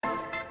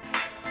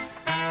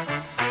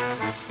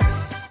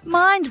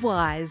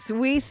Mindwise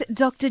with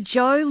Dr.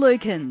 Joe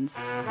Lukens.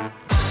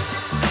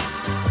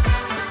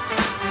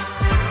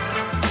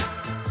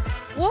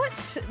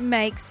 What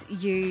makes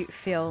you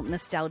feel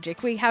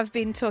nostalgic? We have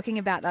been talking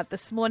about that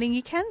this morning.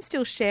 You can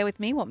still share with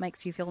me what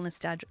makes you feel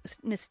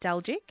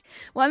nostalgic.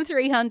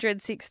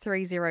 1300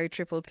 630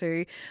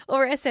 222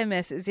 or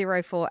SMS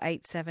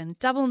 0487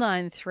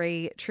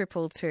 993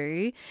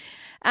 222.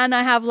 And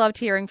I have loved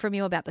hearing from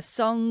you about the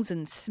songs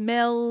and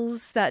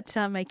smells that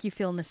make you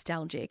feel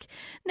nostalgic.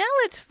 Now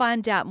let's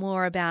find out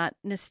more about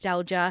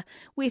nostalgia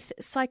with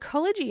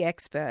psychology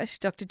expert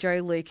Dr.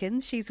 Jo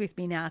Lukens. She's with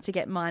me now to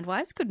get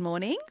Mindwise. Good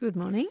morning. Good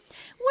morning.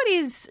 What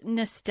is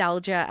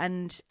nostalgia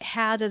and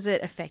how does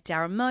it affect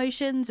our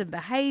emotions and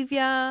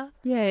behaviour?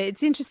 Yeah,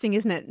 it's interesting,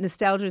 isn't it?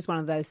 Nostalgia is one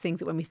of those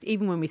things that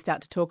even when we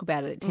start to talk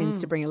about it, it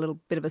tends to bring a little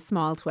bit of a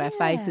smile to our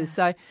faces.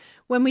 So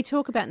when we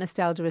talk about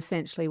nostalgia,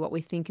 essentially what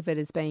we think of it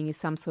as being is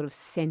some sort of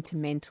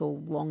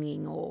sentimental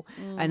longing or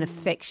an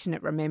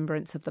affectionate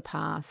remembrance of the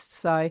past.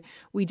 So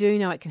we do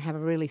know it can have a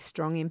really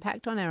strong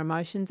impact on our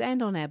emotions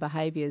and on our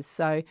behaviours.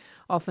 So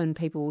often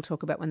people will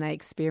talk about when they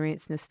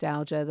experience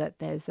nostalgia that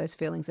there's those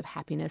feelings of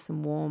happiness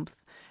and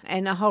warmth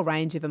and a whole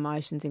range of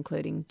emotions,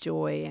 including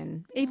joy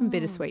and even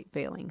bittersweet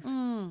feelings.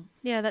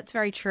 Yeah, that's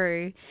very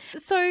true.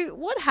 So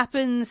what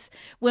happens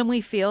when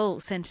we feel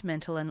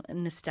sentimental and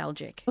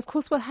nostalgic? Of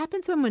course, what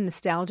happens when we're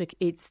nostalgic,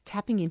 it's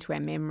tapping into our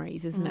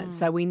memories, isn't it?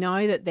 So we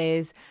know that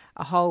there's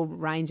a whole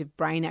range of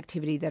brain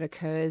activity that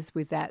occurs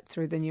with that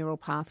through the neural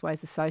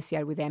pathways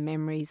associated with our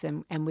memories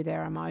and with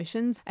our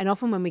emotions. And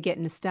often when we get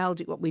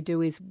nostalgic, what we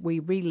do is we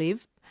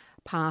relive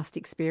past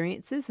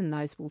experiences, and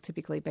those will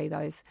typically be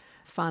those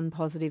fun,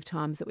 positive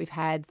times that we've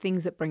had,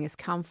 things that bring us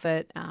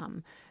comfort,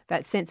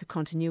 that sense of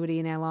continuity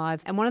in our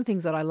lives. And one of the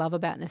things that I love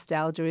about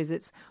nostalgia is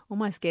it's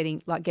almost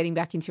getting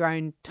back into your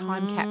own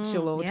time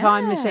capsule or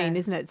time machine,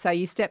 isn't it? So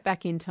you step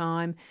back in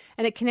time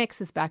and it connects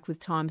us back with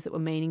times that were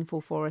meaningful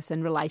for us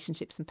and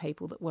relationships and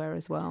people that were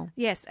as well.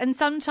 Yes, and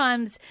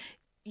sometimes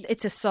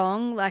it's a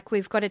song. Like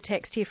we've got a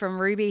text here from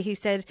Ruby who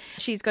said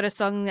she's got a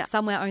song that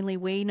Somewhere Only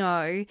We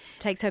Know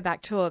takes her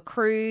back to a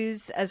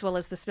cruise as well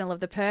as the smell of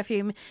the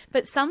perfume.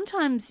 But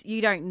sometimes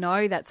you don't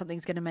know that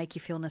something's going to make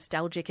you feel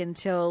nostalgic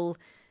until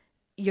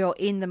you're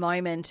in the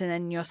moment and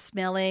then you're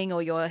smelling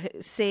or you're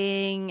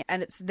seeing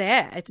and it's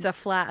there. It's a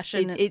flash.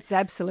 And it's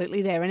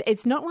absolutely there. And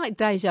it's not like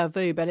deja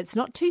vu, but it's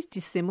not too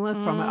dissimilar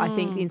from it, I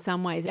think, in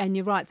some ways. And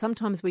you're right,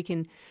 sometimes we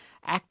can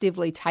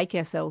actively take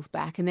ourselves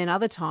back and then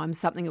other times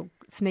something will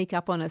sneak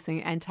up on us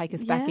and take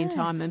us back in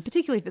time, and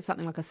particularly if it's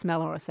something like a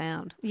smell or a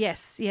sound.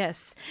 Yes.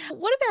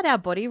 What about our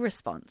body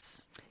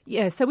response?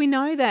 Yeah, so we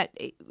know that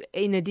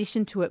in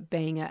addition to it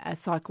being a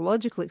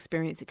psychological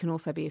experience, it can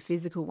also be a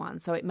physical one.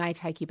 So it may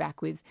take you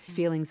back with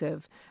feelings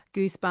of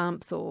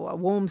goosebumps or a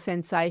warm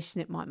sensation.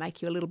 It might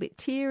make you a little bit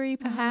teary,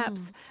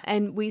 perhaps.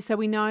 And we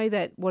know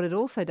that what it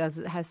also does,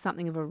 it has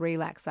something of a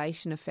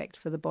relaxation effect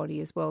for the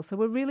body as well. So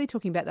we're really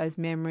talking about those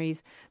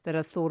memories that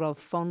are thought of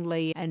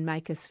fondly and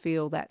make us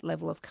feel that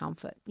level of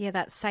comfort. Yeah,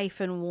 that safe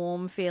and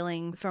warm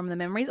feeling from the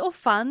memories, or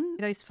fun,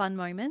 those fun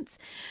moments.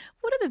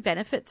 What are the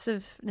benefits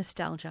of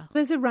nostalgia?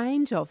 There's a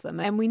range of them,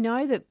 and we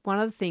know that one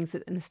of the things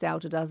that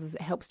nostalgia does is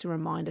it helps to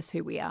remind us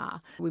who we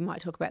are. We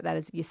might talk about that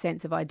as your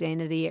sense of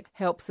identity. It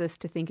helps us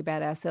to think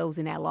about ourselves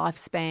in our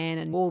lifespan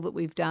and all that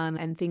we've done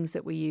and things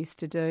that we used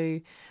to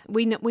do.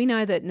 We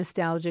know that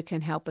nostalgia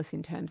can help us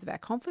in terms of our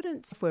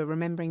confidence. If we're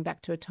remembering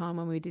back to a time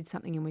when we did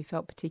something and we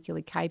felt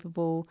particularly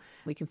capable,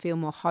 we can feel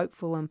more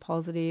hopeful and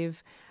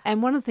positive.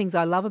 And one of the things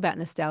I love about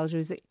nostalgia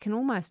is it can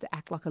almost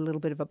act like a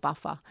little bit of a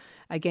buffer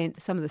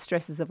against some of the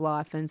stresses of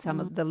life and some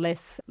of the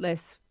less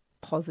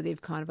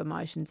positive kind of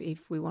emotions,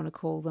 if we want to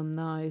call them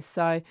those.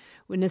 So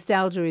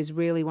nostalgia is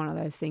really one of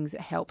those things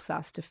that helps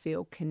us to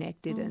feel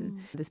connected.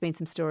 And there's been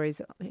some stories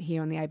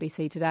here on the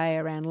ABC today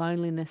around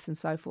loneliness and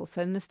so forth.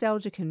 So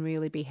nostalgia can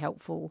really be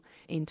helpful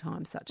in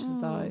times such as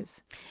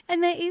those.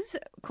 And there is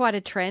quite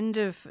a trend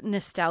of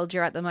nostalgia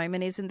at the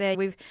moment, isn't there?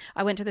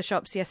 I went to the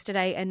shops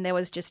yesterday and there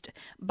was just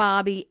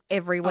Barbie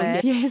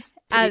everywhere. Oh, yes.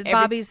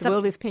 The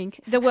world is pink.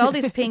 The world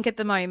is pink at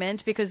the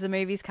moment because the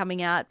movie's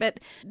coming out, but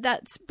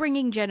that's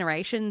bringing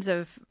generations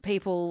of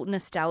people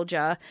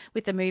nostalgia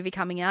with the movie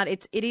coming out.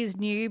 It is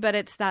new, but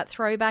it's that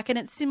throwback, and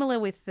it's similar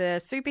with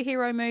the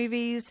superhero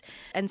movies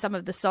and some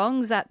of the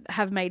songs that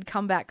have made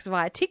comebacks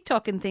via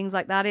TikTok and things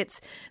like that.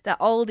 It's the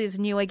old is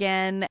new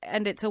again,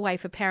 and it's a way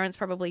for parents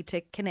probably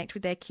to connect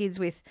with their kids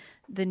with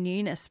the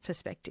newness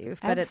perspective,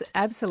 but it's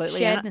absolutely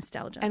shared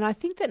nostalgia. And I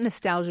think that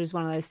nostalgia is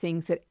one of those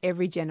things that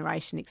every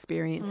generation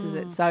experiences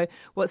it. So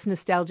what's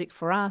nostalgic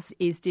for us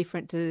is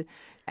different to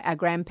our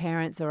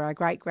grandparents or our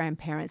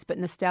great-grandparents, but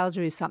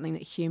nostalgia is something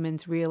that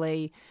humans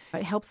really,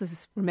 it helps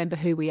us remember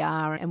who we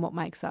are and what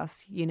makes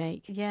us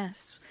unique.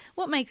 Yes.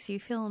 What makes you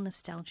feel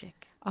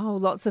nostalgic? Oh,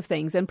 lots of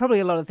things, and probably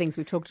a lot of things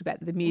we've talked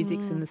about, the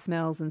musics and the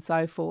smells and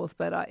so forth.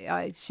 But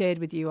I shared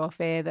with you off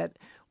air that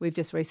we've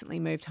just recently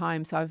moved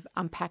home, so I've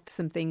unpacked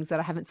some things that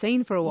I haven't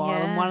seen for a while.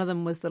 Yeah. And one of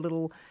them was the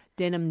little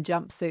denim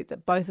jumpsuit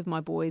that both of my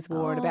boys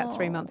wore at about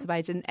 3 months of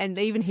age. And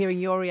even hearing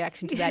your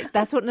reaction to that,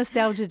 that's what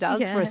nostalgia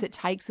does for us. It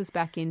takes us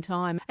back in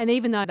time. And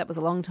even though that was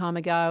a long time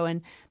ago,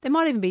 and there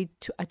might even be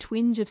a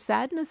twinge of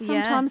sadness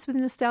sometimes with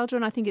nostalgia,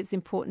 and I think it's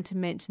important to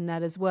mention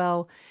that as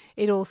well.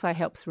 It also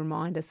helps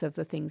remind us of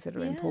the things that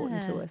are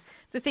important to us.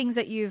 The things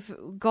that you've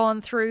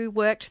gone through,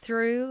 worked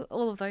through,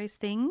 all of those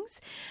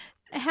things.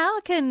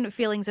 How can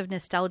feelings of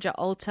nostalgia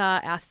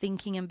alter our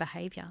thinking and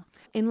behaviour?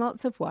 In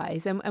lots of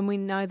ways. And we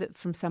know that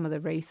from some of the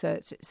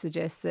research, it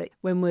suggests that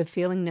when we're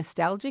feeling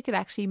nostalgic, it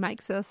actually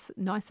makes us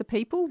nicer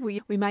people.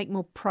 We make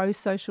more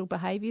pro-social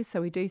behaviours,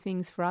 so we do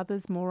things for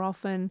others more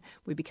often.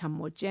 We become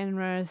more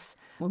generous.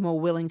 We're more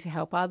willing to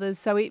help others.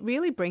 So it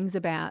really brings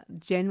about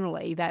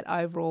generally that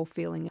overall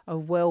feeling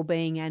of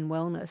well-being and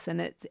wellness. And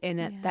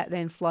that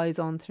then flows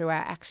on through our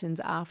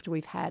actions after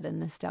we've had a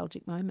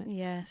nostalgic moment.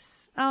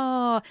 Yes.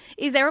 Oh,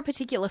 is there a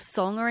particular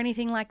song or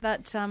anything like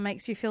that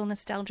makes you feel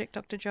nostalgic,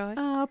 Dr. Joy?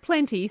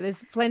 Plenty.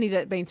 There's plenty that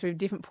have been through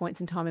different points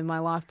in time in my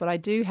life, but I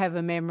do have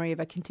a memory of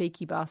a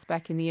Kentucky bus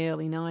back in the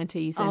early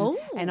 90s.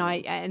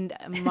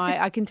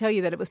 I can tell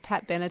you that it was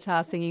Pat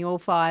Benatar singing All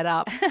Fired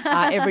Up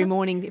every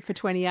morning for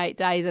 28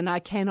 days, and I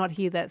cannot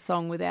hear that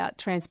song without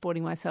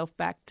transporting myself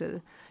back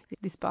to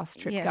this bus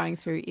trip going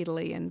through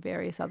Italy and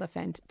various other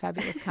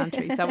fabulous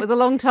countries. So it was a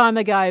long time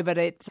ago, but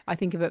I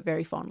think of it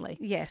very fondly.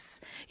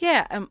 Yes.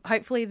 Yeah,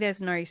 hopefully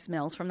there's no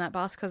smells from that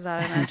bus, because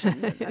I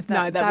imagine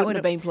that wouldn't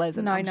have been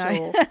pleasant, I'm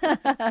sure.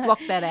 Block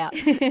that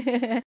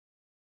out.